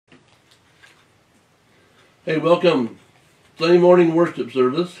Hey, welcome. Sunday morning worship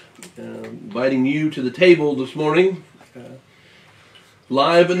service. Inviting you to the table this morning.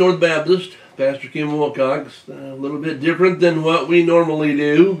 Live at North Baptist. Pastor Kim Wilcox. A little bit different than what we normally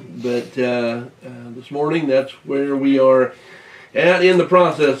do, but this morning that's where we are at in the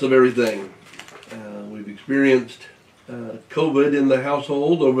process of everything. We've experienced COVID in the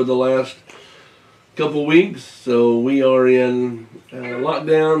household over the last couple weeks, so we are in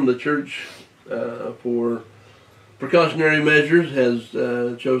lockdown. The church, for precautionary measures, has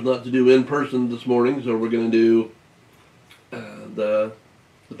chose not to do in person this morning, so we're going to do the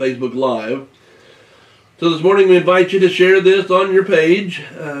Facebook Live. So this morning we invite you to share this on your page.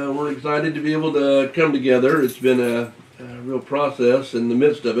 We're excited to be able to come together. It's been a real process in the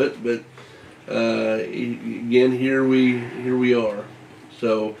midst of it, but again, here we are.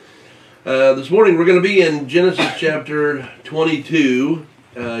 So this morning we're going to be in Genesis chapter 22.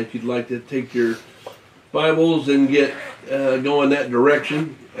 If you'd like to take your Bibles and get going that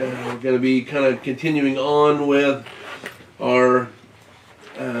direction. We're going to be kind of continuing on with our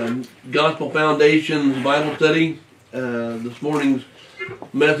Gospel Foundations Bible study. This morning's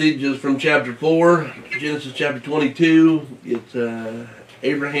message is from chapter 4, Genesis chapter 22. It's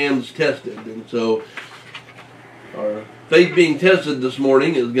Abraham's tested. And so our faith being tested this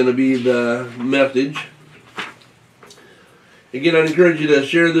morning is going to be the message. Again, I'd encourage you to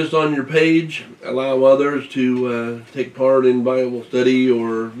share this on your page. Allow others to take part in Bible study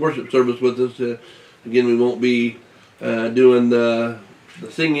or worship service with us. Again, we won't be doing the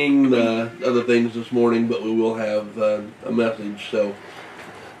singing, the other things this morning, but we will have a message. So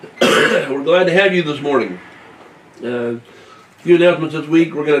we're glad to have you this morning. A few announcements this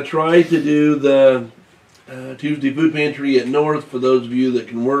week. We're going to try to do the Tuesday food pantry at North for those of you that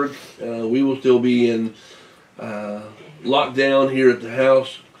can work. We will still be in lockdown here at the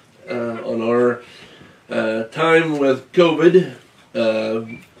house on our time with COVID,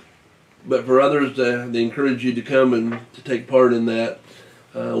 but for others, they encourage you to come and to take part in that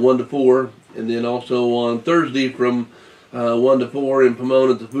 1 to 4, and then also on Thursday from 1 to 4 in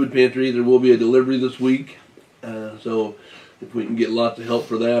Pomona at the food pantry, there will be a delivery this week. So if we can get lots of help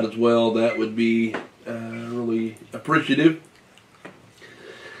for that as well, that would be really appreciative.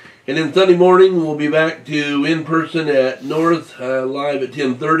 And then Sunday morning, we'll be back to in-person at North, live at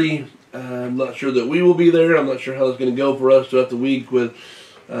 10:30. I'm not sure that we will be there. I'm not sure how it's going to go for us throughout the week with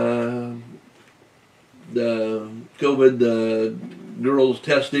the COVID, the girls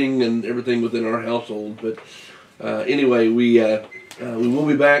testing, and everything within our household. But anyway, we will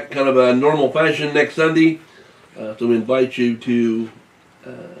be back kind of a normal fashion next Sunday. So we invite you to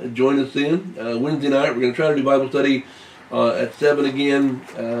join us then. Wednesday night, we're going to try to do Bible study at 7 again.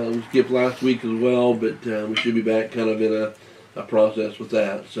 We skipped last week as well, but we should be back kind of in a process with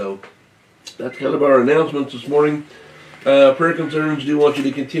that. So that's kind of our announcements this morning. Prayer concerns, do want you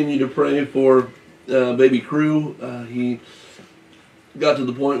to continue to pray for baby Crew. He got to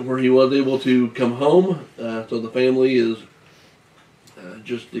the point where he was able to come home, so the family is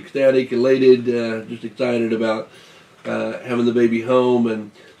just ecstatic, elated, just excited about having the baby home.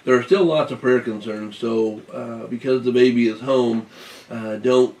 And there are still lots of prayer concerns, so because the baby is home,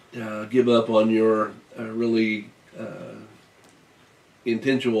 don't give up on your really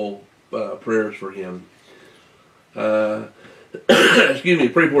intentional prayers for him. Excuse me,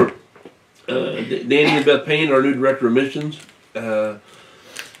 pray for Danny and Beth Payne, our new director of missions.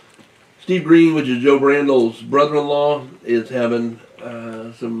 Steve Green, which is Joe Brandle's brother-in-law, is having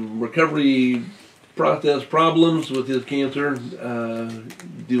some recovery process problems with his cancer.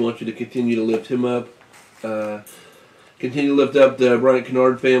 Do want you to continue to lift him up. Continue to lift up the Bryant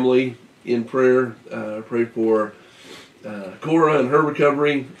Kennard family in prayer. Pray for Cora and her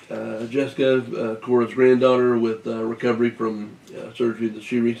recovery. Jessica, Cora's granddaughter, with recovery from surgery that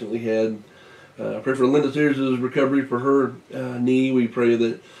she recently had. Pray for Linda Sears' recovery for her knee. We pray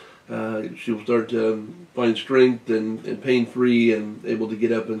that she will start to find strength and pain-free and able to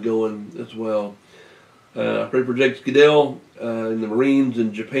get up and going as well. Pray for Jake Skidell in the Marines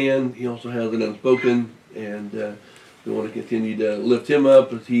in Japan. He also has an unspoken, and we want to continue to lift him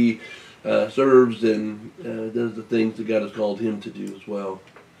up as he serves and does the things that God has called him to do as well.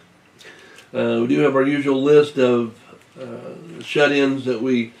 We do have our usual list of shut-ins that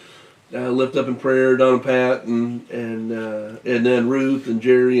we lift up in prayer. Don and Pat and then Ruth and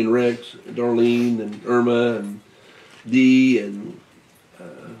Jerry and Rex, and Darlene and Irma and Dee and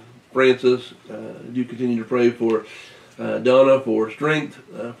Francis. Do continue to pray for Donna for strength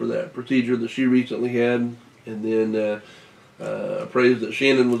for that procedure that she recently had, and then praise that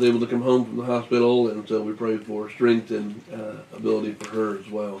Shannon was able to come home from the hospital, and so we pray for strength and ability for her as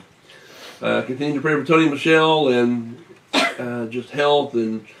well. Continue to pray for Tony and Michelle and just health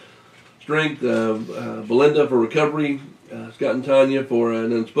and strength. Belinda for recovery. Scott and Tanya for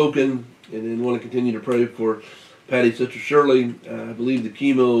an unspoken. And then want to continue to pray for Patty's sister Shirley. I believe the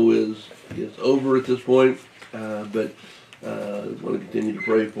chemo is over at this point. But want to continue to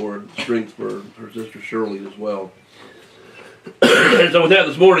pray for strength for her sister Shirley as well. So with that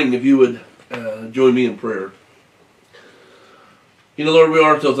this morning, if you would join me in prayer. You know, Lord, we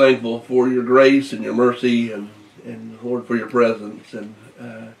are so thankful for your grace and your mercy and Lord, for your presence. And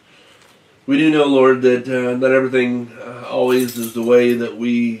we do know, Lord, that not everything always is the way that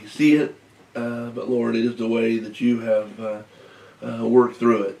we see it. But Lord, it is the way that you have worked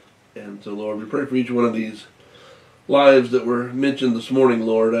through it. And so, Lord, we pray for each one of these lives that were mentioned this morning,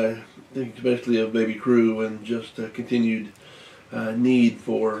 Lord. I think especially of baby Crew and just continued need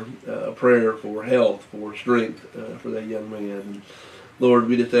for prayer, for health, for strength for that young man. And Lord,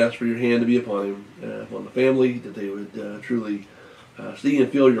 we just ask for your hand to be upon him, upon the family, that they would truly see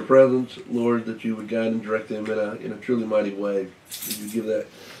and feel your presence. Lord, that you would guide and direct them in a truly mighty way. That you give that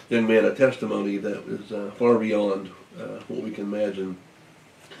young man a testimony that is far beyond what we can imagine.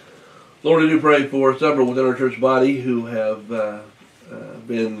 Lord, I do pray for several within our church body who have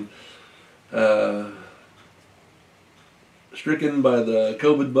been stricken by the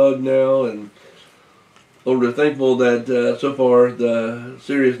COVID bug now, and Lord, we're thankful that so far the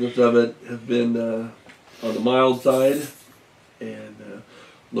seriousness of it has been on the mild side, and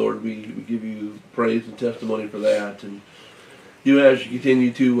Lord, we give you praise and testimony for that, and you as you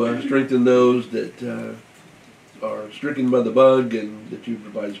continue to strengthen those that are stricken by the bug, and that you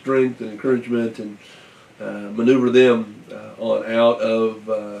provide strength and encouragement and maneuver them on out of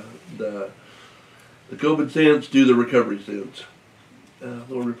the COVID sense to the recovery sense.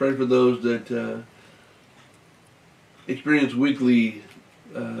 Lord, we pray for those that experience weekly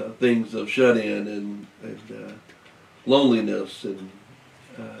things of shut-in and loneliness. And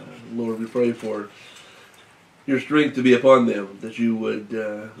Lord, we pray for your strength to be upon them, that you would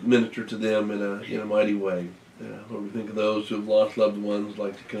minister to them in a mighty way. Lord, we think of those who have lost loved ones,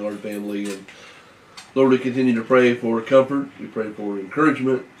 like the Kennard family. And Lord, we continue to pray for comfort. We pray for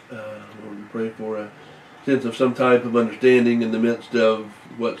encouragement. Lord, we pray for a sense of some type of understanding in the midst of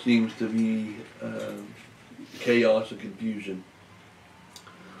what seems to be chaos and confusion.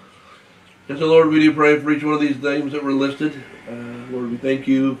 And so, Lord, we do pray for each one of these names that were listed. Lord, we thank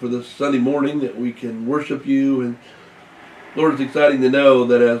you for this Sunday morning that we can worship you. And Lord, it's exciting to know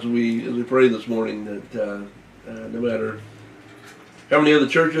that as we pray this morning, that no matter how many other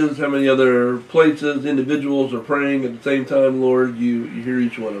churches, how many other places, individuals are praying at the same time, Lord, you hear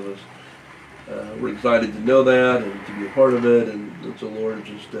each one of us. We're excited to know that and to be a part of it. And so, Lord,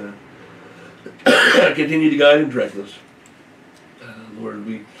 just continue to guide and direct us. Lord,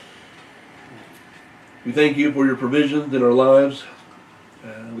 we thank you for your provisions in our lives.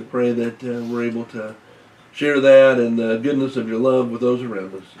 We pray that we're able to share that and the goodness of your love with those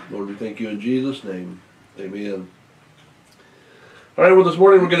around us. Lord, we thank you in Jesus' name. Amen. All right, well, this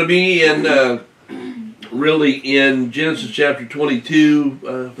morning we're going to be really in Genesis chapter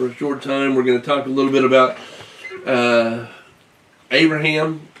 22 for a short time. We're going to talk a little bit about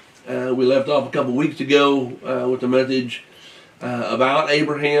Abraham. We left off a couple weeks ago with a message about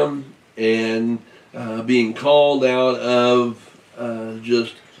Abraham and being called out of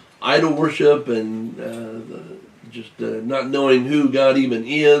just idol worship and not knowing who God even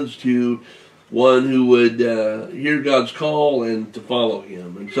is, to one who would hear God's call and to follow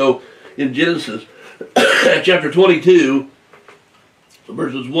him. And so in Genesis chapter 22,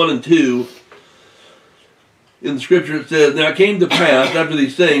 verses 1 and 2, in the scripture it says, "Now it came to pass after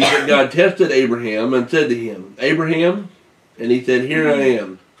these things that God tested Abraham and said to him, Abraham, and he said, Here I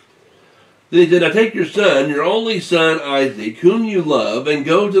am. Then he said, Now take your son, your only son Isaac, whom you love, and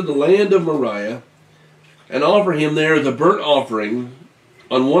go to the land of Moriah, and offer him there as a burnt offering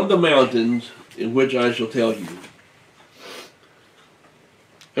on one of the mountains in which I shall tell you."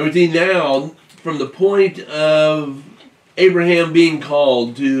 And we see now, from the point of Abraham being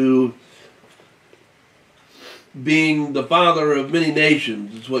called to being the father of many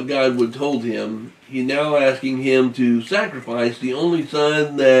nations, is what God would told him, he's now asking him to sacrifice the only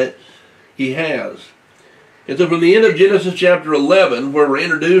son that he has. And so from the end of Genesis chapter 11, where we're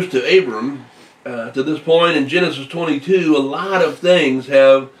introduced to Abram, to this point in Genesis 22, a lot of things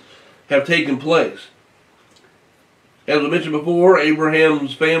have taken place. As we mentioned before,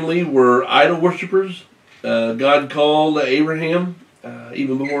 Abraham's family were idol worshippers. God called Abraham,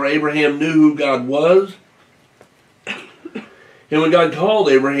 even before Abraham knew who God was. And when God called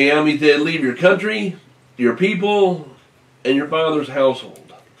Abraham, he said, "Leave your country, your people, and your father's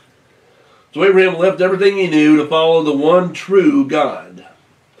household." So Abraham left everything he knew to follow the one true God.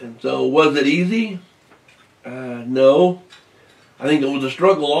 And so was it easy? No. I think it was a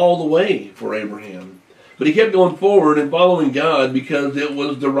struggle all the way for Abraham. But he kept going forward and following God because it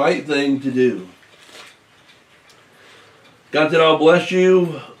was the right thing to do. God said, I'll bless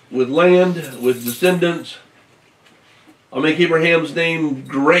you with land, with descendants. I'll make Abraham's name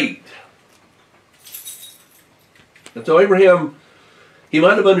great. And so Abraham, he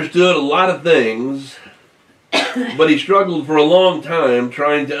might have understood a lot of things, but he struggled for a long time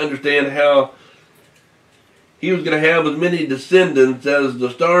trying to understand how he was going to have as many descendants as the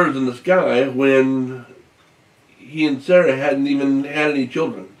stars in the sky when he and Sarah hadn't even had any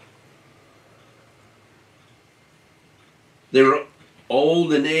children. They were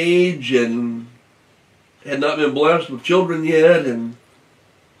old in age and had not been blessed with children yet, and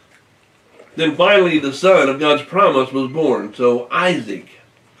then finally the son of God's promise was born. So Isaac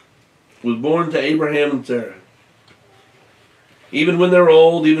was born to Abraham and Sarah. Even when they were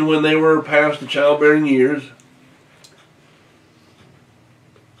old, even when they were past the childbearing years.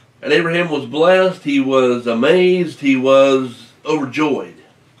 And Abraham was blessed, he was amazed, he was overjoyed.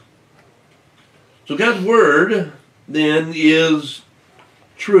 So God's word then is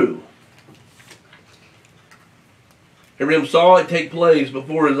true. Abraham saw it take place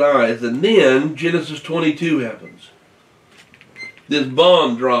before his eyes, and then Genesis 22 happens. This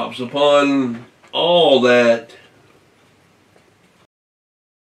bomb drops upon all that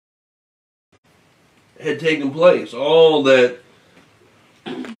had taken place, all that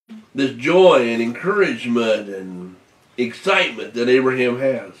this joy and encouragement and excitement that Abraham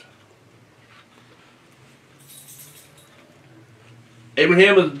has.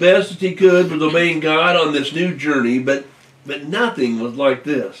 Abraham, as best as he could, was obeying God on this new journey, but nothing was like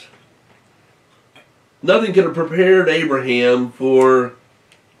this. Nothing could have prepared Abraham for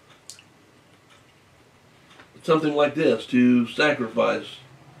something like this, to sacrifice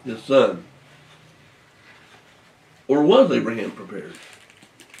his son. Or was Abraham prepared?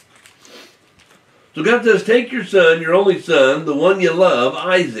 So God says, take your son, your only son, the one you love,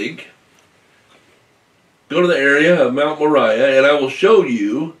 Isaac, go to the area of Mount Moriah, and I will show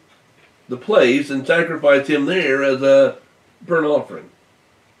you the place and sacrifice him there as a burnt offering.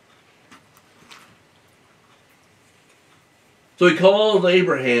 So he calls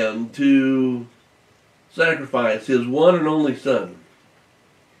Abraham to sacrifice his one and only son.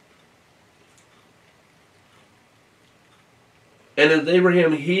 And as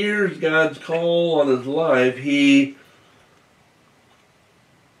Abraham hears God's call on his life, he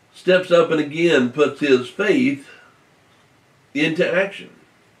steps up and again puts his faith into action.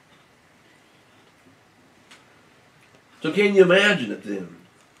 So can you imagine it then?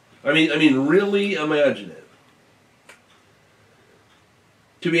 I mean, really imagine it.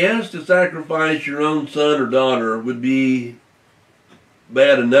 To be asked to sacrifice your own son or daughter would be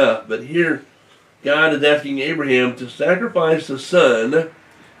bad enough, but here God is asking Abraham to sacrifice a son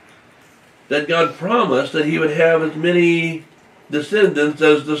that God promised that he would have as many descendants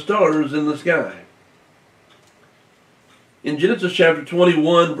as the stars in the sky. In Genesis chapter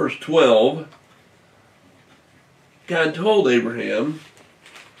 21, verse 12, God told Abraham,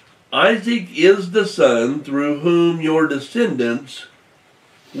 Isaac is the son through whom your descendants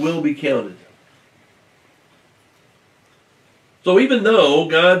will be counted. So even though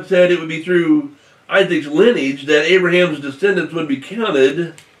God said it would be through Isaac's lineage that Abraham's descendants would be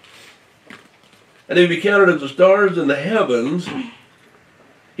counted, and they would be counted as the stars in the heavens,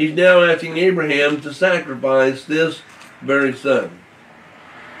 he's now asking Abraham to sacrifice this very son.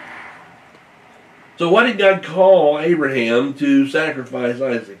 So why did God call Abraham to sacrifice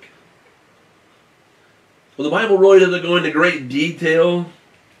Isaac? Well, the Bible really doesn't go into great detail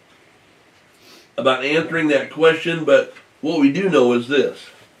about answering that question, but what we do know is this.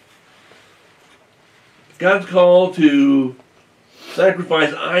 God's call to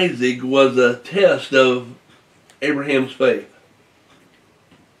sacrifice Isaac was a test of Abraham's faith.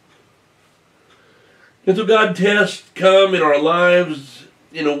 And so God tests come in our lives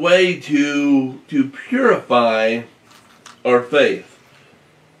in a way to purify our faith.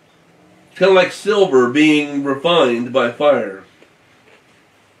 It's kind of like silver being refined by fire.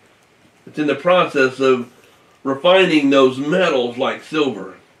 It's in the process of refining those metals like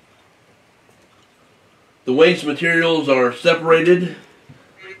silver. The waste materials are separated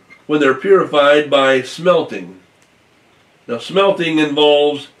when they're purified by smelting. Now, smelting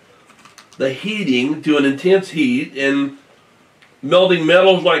involves the heating to an intense heat and melting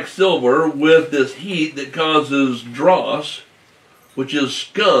metals like silver with this heat that causes dross, which is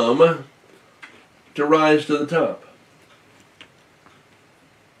scum, to rise to the top.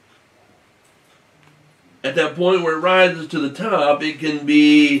 at that point where it rises to the top, it can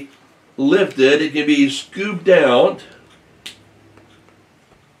be lifted, it can be scooped out.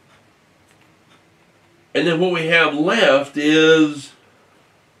 And then what we have left is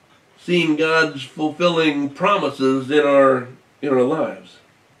seeing God's fulfilling promises in our lives.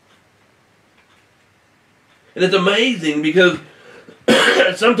 And it's amazing because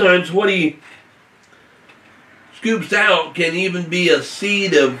sometimes what he scoops out can even be a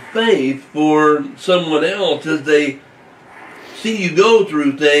seed of faith for someone else as they see you go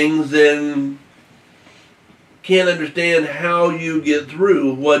through things and can't understand how you get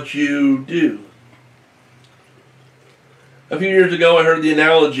through what you do. A few years ago, I heard the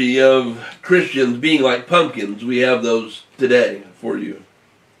analogy of Christians being like pumpkins. We have those today for you.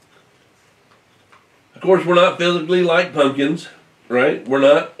 Of course, we're not physically like pumpkins, right? We're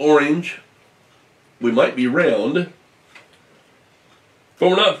not orange. We might be round. But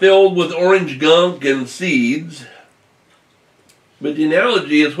we're not filled with orange gunk and seeds. But the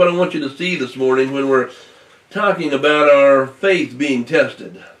analogy is what I want you to see this morning when we're talking about our faith being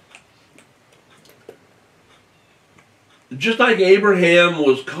tested. Just like Abraham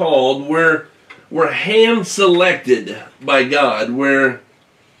was called, we're hand-selected by God. We're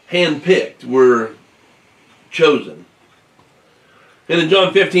hand-picked. We're chosen. And in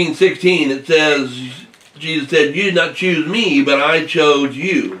John 15:16 it says, Jesus said, "You did not choose me, but I chose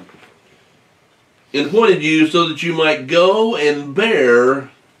you and appointed you so that you might go and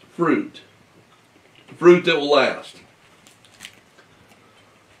bear fruit. Fruit that will last.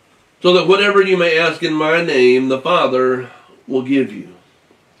 So that whatever you may ask in my name, the Father will give you."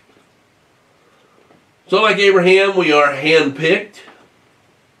 So like Abraham, we are hand-picked.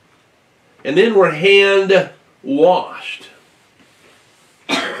 And then we're hand-washed.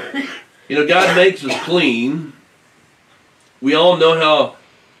 God makes us clean. We all know how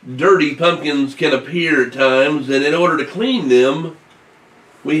dirty pumpkins can appear at times. And in order to clean them,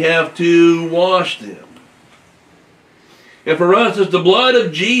 we have to wash them. And for us, it's the blood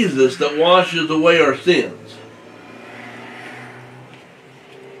of Jesus that washes away our sins.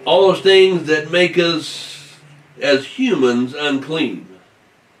 All those things that make us, as humans, unclean.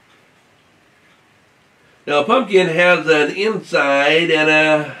 Now, a pumpkin has an inside and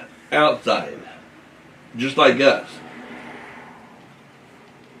an outside, just like us.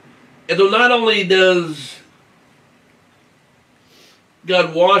 And so not only does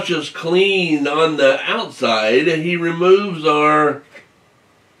God wash us clean on the outside, He removes our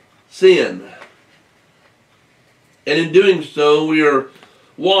sin. And in doing so, we are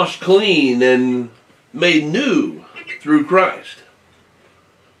washed clean and made new through Christ.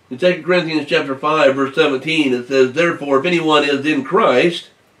 In 2 Corinthians chapter 5, verse 17, it says, "Therefore, if anyone is in Christ,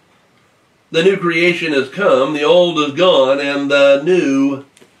 the new creation has come, the old is gone, and the new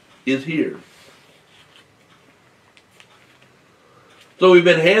is here." So we've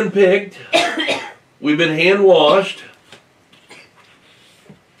been hand-picked, we've been hand-washed,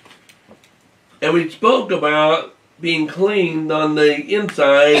 and we spoke about being cleaned on the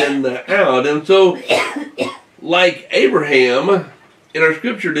inside and the out. And so, like Abraham, in our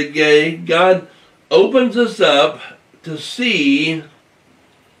scripture today, God opens us up to see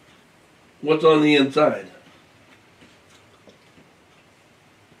what's on the inside.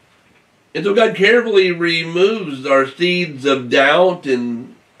 And so God carefully removes our seeds of doubt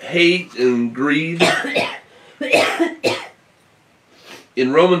and hate and greed.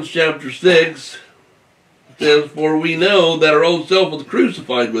 In Romans chapter 6, it says, "For we know that our old self was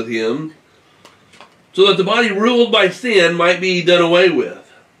crucified with Him, so that the body ruled by sin might be done away with,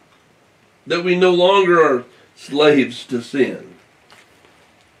 that we no longer are slaves to sin."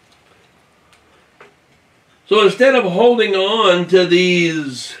 So instead of holding on to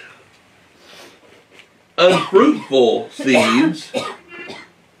these unfruitful seeds,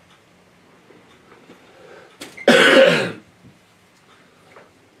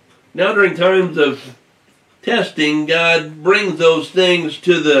 now during times of testing, God brings those things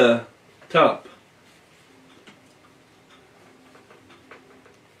to the top.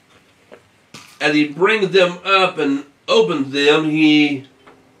 As He brings them up and opens them, He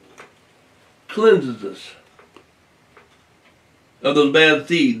cleanses us of those bad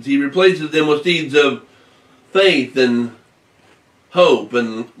seeds. He replaces them with seeds of faith and hope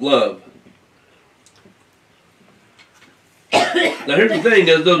and love. Now here's the thing,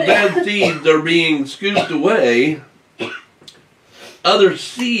 as those bad seeds are being scooped away, others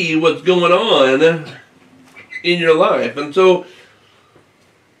see what's going on in your life. And so,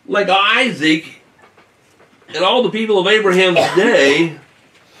 like Isaac and all the people of Abraham's day,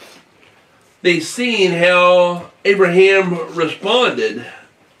 they seen how Abraham responded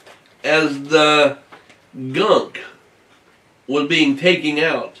as the gunk was being taken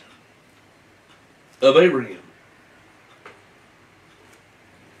out of Abraham.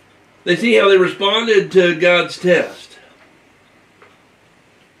 They see how they responded to God's test.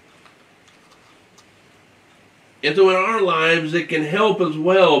 And so in our lives it can help as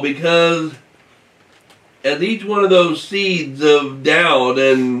well, because as each one of those seeds of doubt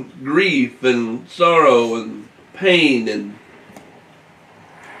and grief and sorrow and pain and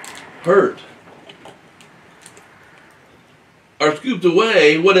hurt are scooped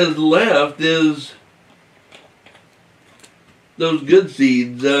away, what is left is those good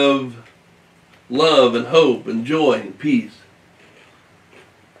seeds of love and hope and joy and peace.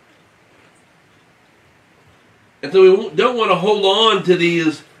 And so we don't want to hold on to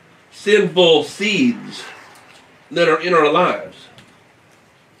these sinful seeds that are in our lives.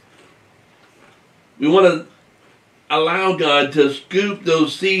 We want to allow God to scoop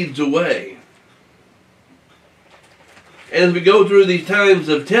those seeds away. And as we go through these times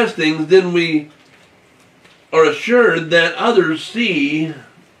of testings, then we are assured that others see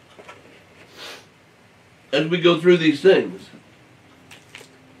as we go through these things.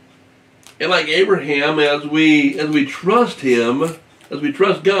 And like Abraham, as we trust Him, as we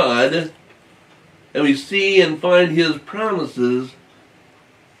trust God, and we see and find His promises,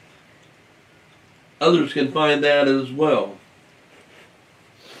 others can find that as well.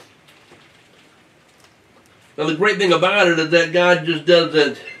 Now the great thing about it is that God just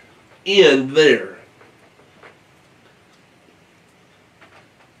doesn't end there.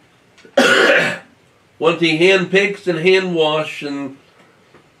 Once He handpicks and hand washes and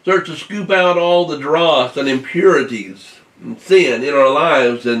starts to scoop out all the dross and impurities and sin in our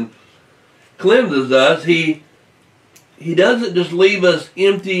lives and cleanses us, He doesn't just leave us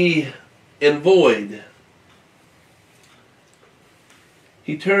empty and void.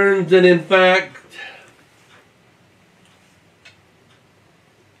 He turns and in fact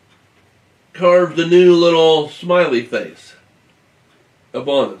carves a new little smiley face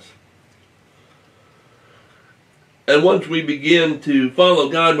upon us. And once we begin to follow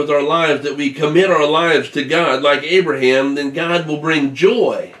God with our lives, that we commit our lives to God like Abraham, then God will bring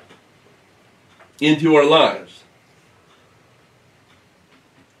joy into our lives.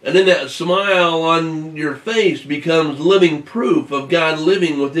 And then that smile on your face becomes living proof of God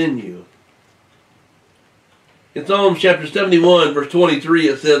living within you. In Psalms chapter 71, verse 23,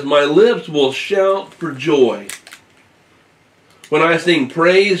 it says, "My lips will shout for joy when I sing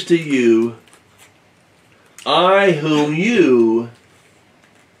praise to you, I whom you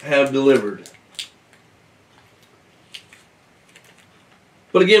have delivered."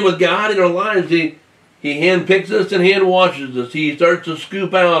 But again, with God in our lives, He handpicks us and hand washes us. He starts to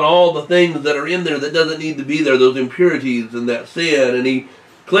scoop out all the things that are in there that doesn't need to be there, those impurities and that sin, and He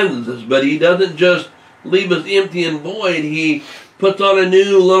cleanses us. But He doesn't just leave us empty and void. He puts on a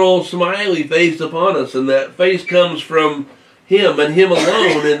new little smiley face upon us, and that face comes from Him and Him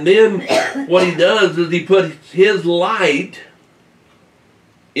alone. And then what He does is He puts His light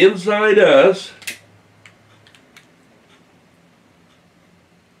inside us,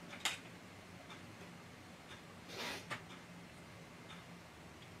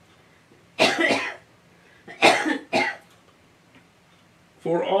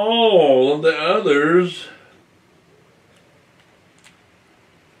 for all of the others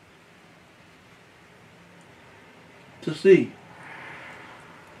to see.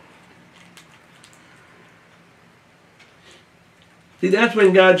 See, that's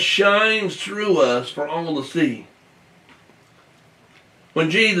when God shines through us for all to see. When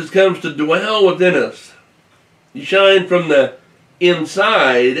Jesus comes to dwell within us, He shines from the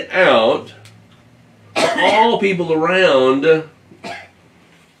inside out for all people around to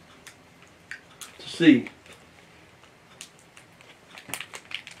see.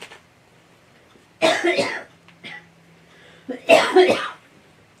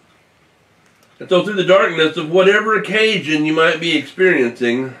 And so through the darkness of whatever occasion you might be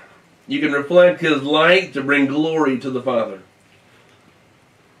experiencing, you can reflect His light to bring glory to the Father.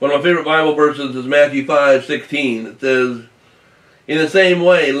 One of my favorite Bible verses is Matthew 5:16. It says, "In the same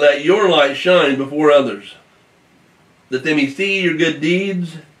way, let your light shine before others, that they may see your good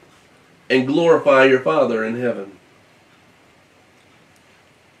deeds and glorify your Father in heaven."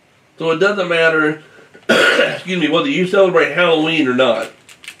 So it doesn't matter, excuse me, whether you celebrate Halloween or not.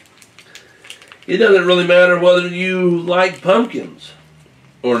 It doesn't really matter whether you like pumpkins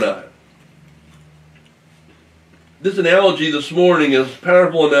or not. This analogy this morning is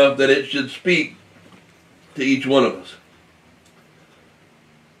powerful enough that it should speak to each one of us.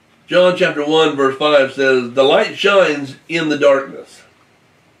 John chapter 1 verse 5 says, "The light shines in the darkness,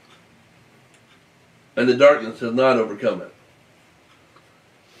 and the darkness has not overcome it.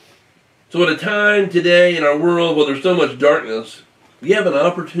 So at a time today in our world where there's so much darkness, we have an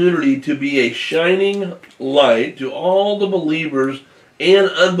opportunity to be a shining light to all the believers and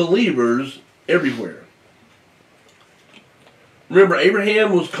unbelievers everywhere. Remember,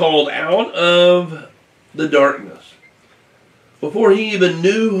 Abraham was called out of the darkness. Before he even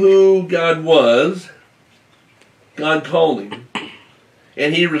knew who God was, God called him,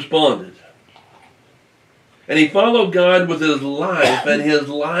 and he responded. And he followed God with his life, and his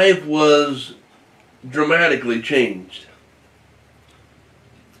life was dramatically changed.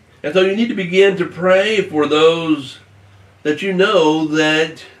 And so you need to begin to pray for those that you know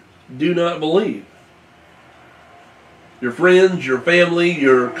that do not believe. Your friends, your family,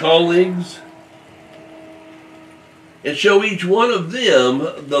 your colleagues. And show each one of them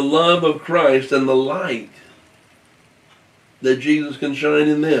the love of Christ and the light that Jesus can shine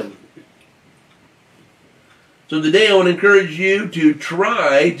in them. So today I want to encourage you to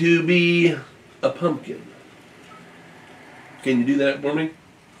try to be a pumpkin. Can you do that for me?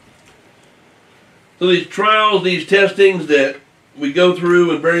 So these trials, these testings that we go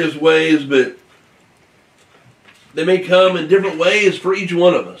through in various ways, but they may come in different ways for each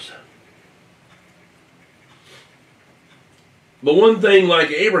one of us. But one thing, like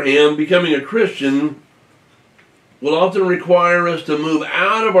Abraham, becoming a Christian will often require us to move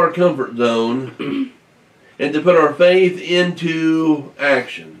out of our comfort zone and to put our faith into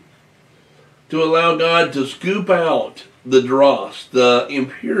action. To allow God to scoop out the dross, the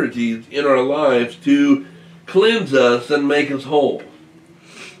impurities in our lives, to cleanse us and make us whole.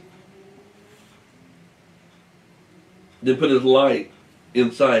 Then put His light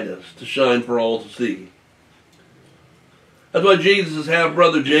inside us to shine for all to see. That's why Jesus'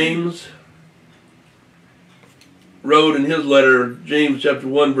 half-brother James wrote in his letter, James chapter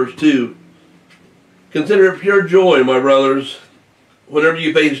 1, verse 2, "Consider it pure joy, my brothers, whenever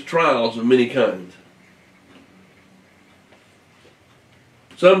you face trials of many kinds."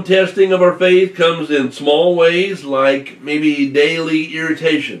 Some testing of our faith comes in small ways, like maybe daily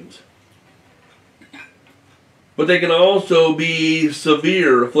irritations. But they can also be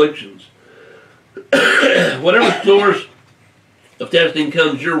severe afflictions. Whatever source of testing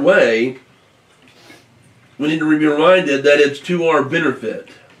comes your way, we need to be reminded that it's to our benefit.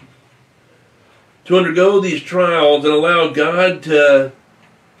 To undergo these trials and allow God to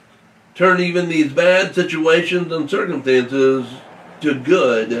turn even these bad situations and circumstances to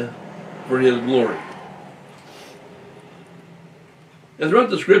good for His glory. And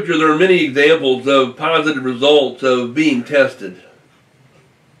throughout the Scripture, there are many examples of positive results of being tested.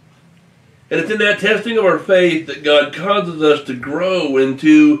 And it's in that testing of our faith that God causes us to grow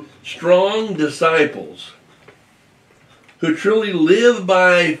into strong disciples who truly live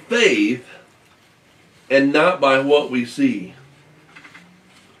by faith and not by what we see.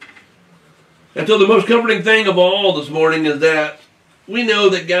 And so the most comforting thing of all this morning is that we know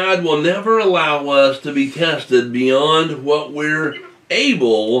that God will never allow us to be tested beyond what we're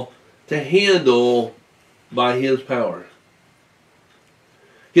able to handle by His power.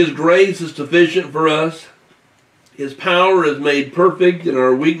 His grace is sufficient for us. His power is made perfect in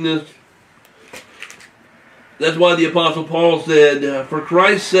our weakness. That's why the Apostle Paul said, for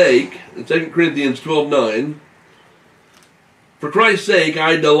Christ's sake, in 2 Corinthians 12:9, for Christ's sake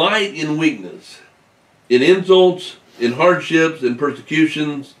I delight in weakness, in insults, in hardships, in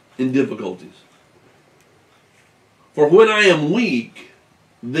persecutions, in difficulties. For when I am weak,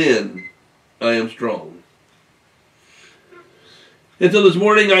 then I am strong. And so this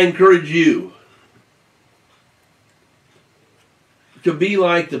morning I encourage you to be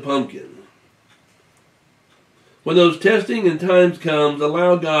like the pumpkin. When those testing and times comes,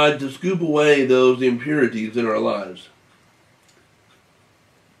 allow God to scoop away those impurities in our lives.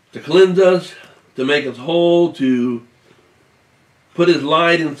 To cleanse us, to make us whole, to put His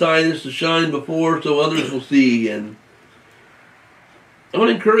light inside us to shine before so others will see. And I want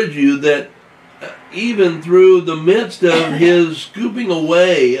to encourage you that even through the midst of His scooping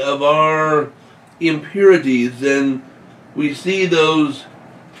away of our impurities, and we see those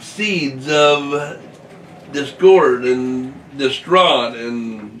seeds of discord and distraught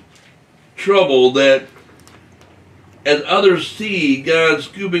and trouble, that as others see God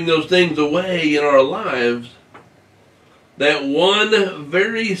scooping those things away in our lives, that one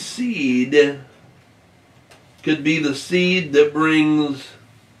very seed could be the seed that brings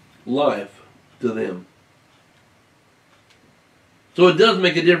life to them. So it does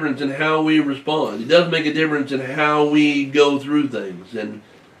make a difference in how we respond. It does make a difference in how we go through things. And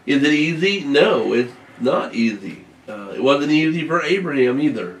is it easy? No, it's not easy. It wasn't easy for Abraham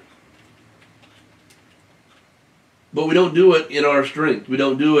either. But we don't do it in our strength. We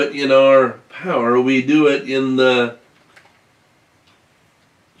don't do it in our power. We do it in the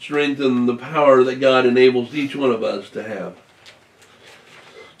strength and the power that God enables each one of us to have.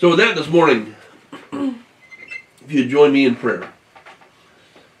 So with that this morning, if you'd join me in prayer.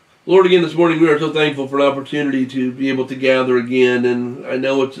 Lord, again this morning we are so thankful for an opportunity to be able to gather again. And I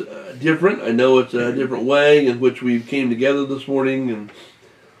know it's different. I know it's a different way in which we came together this morning. And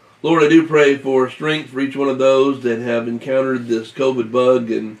Lord, I do pray for strength for each one of those that have encountered this COVID bug.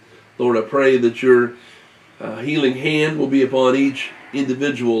 And Lord, I pray that your healing hand will be upon each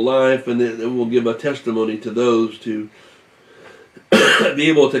individual life, and that it will give a testimony to those to be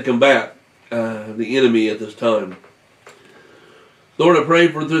able to combat the enemy at this time. Lord, I pray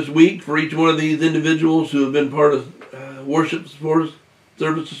for this week for each one of these individuals who have been part of worship service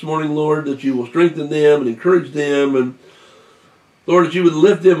this morning, Lord, that you will strengthen them and encourage them, and Lord, that you would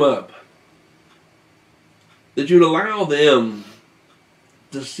lift them up, that you would allow them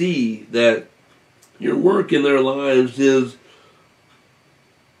to see that your work in their lives is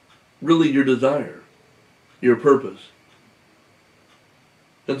really your desire, your purpose.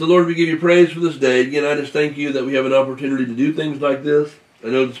 And so, Lord, we give you praise for this day. Again, I just thank you that we have an opportunity to do things like this. I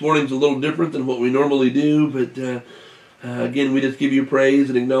know this morning's a little different than what we normally do, but again, we just give you praise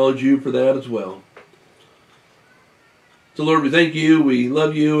and acknowledge you for that as well. So, Lord, we thank you, we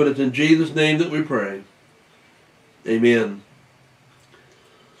love you, and it's in Jesus' name that we pray. Amen.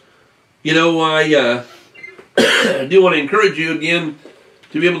 You know, I do want to encourage you again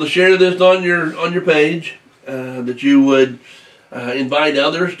to be able to share this on your page, that you would invite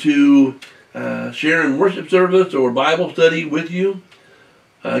others to share in worship service or Bible study with you.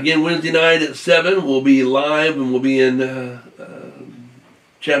 Again, Wednesday night at 7, we'll be live, and we'll be in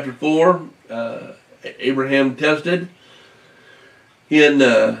chapter 4, Abraham Tested, in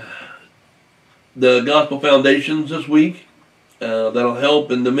the Gospel Foundations this week. That'll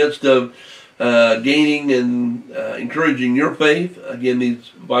help in the midst of gaining and encouraging your faith. Again, these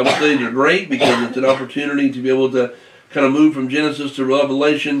Bible studies are great because it's an opportunity to be able to kind of move from Genesis to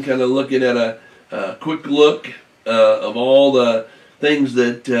Revelation, kind of looking at a quick look of all the things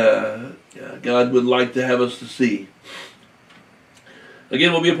that God would like to have us to see.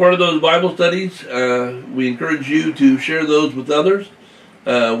 Again, we'll be a part of those Bible studies. We encourage you to share those with others.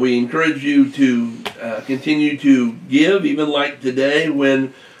 We encourage you to continue to give, even like today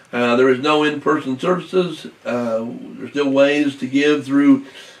when there is no in-person services. There's still ways to give through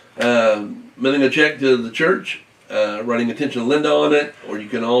mailing a check to the church, writing attention to Linda on it, or you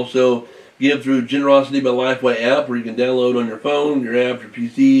can also give through Generosity by Lifeway app, where you can download on your phone, your app, your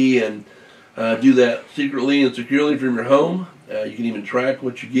PC, and do that secretly and securely from your home. You can even track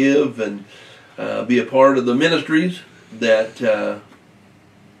what you give and be a part of the ministries that,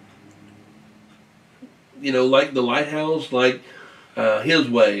 like the Lighthouse, like His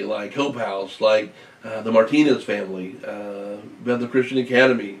Way, like Hope House, like the Martinez family, Bethel Christian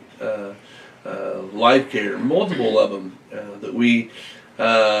Academy, Life Care, multiple of them that we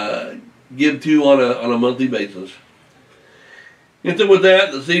give to on a monthly basis. And so with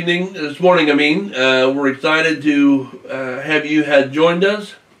that, this morning, we're excited to have you had joined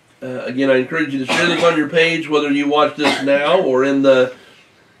us. Again, I encourage you to share this on your page, whether you watch this now or in the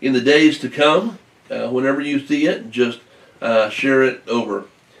days to come. Whenever you see it, just share it over.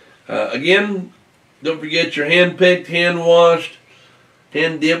 Again, don't forget you're hand-picked, hand-washed,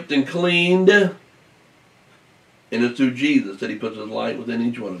 hand-dipped, and cleaned. And it's through Jesus that He puts His light within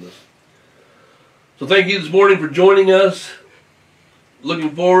each one of us. So thank you this morning for joining us.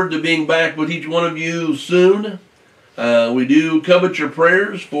 Looking forward to being back with each one of you soon. We do covet your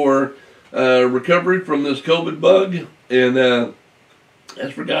prayers for recovery from this COVID bug. And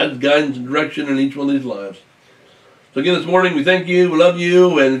ask for God's guidance and direction in each one of these lives. So again this morning, we thank you, we love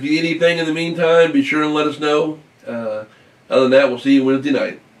you, and if you need anything in the meantime, be sure and let us know. Other than that, we'll see you Wednesday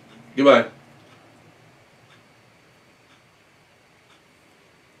night. Goodbye.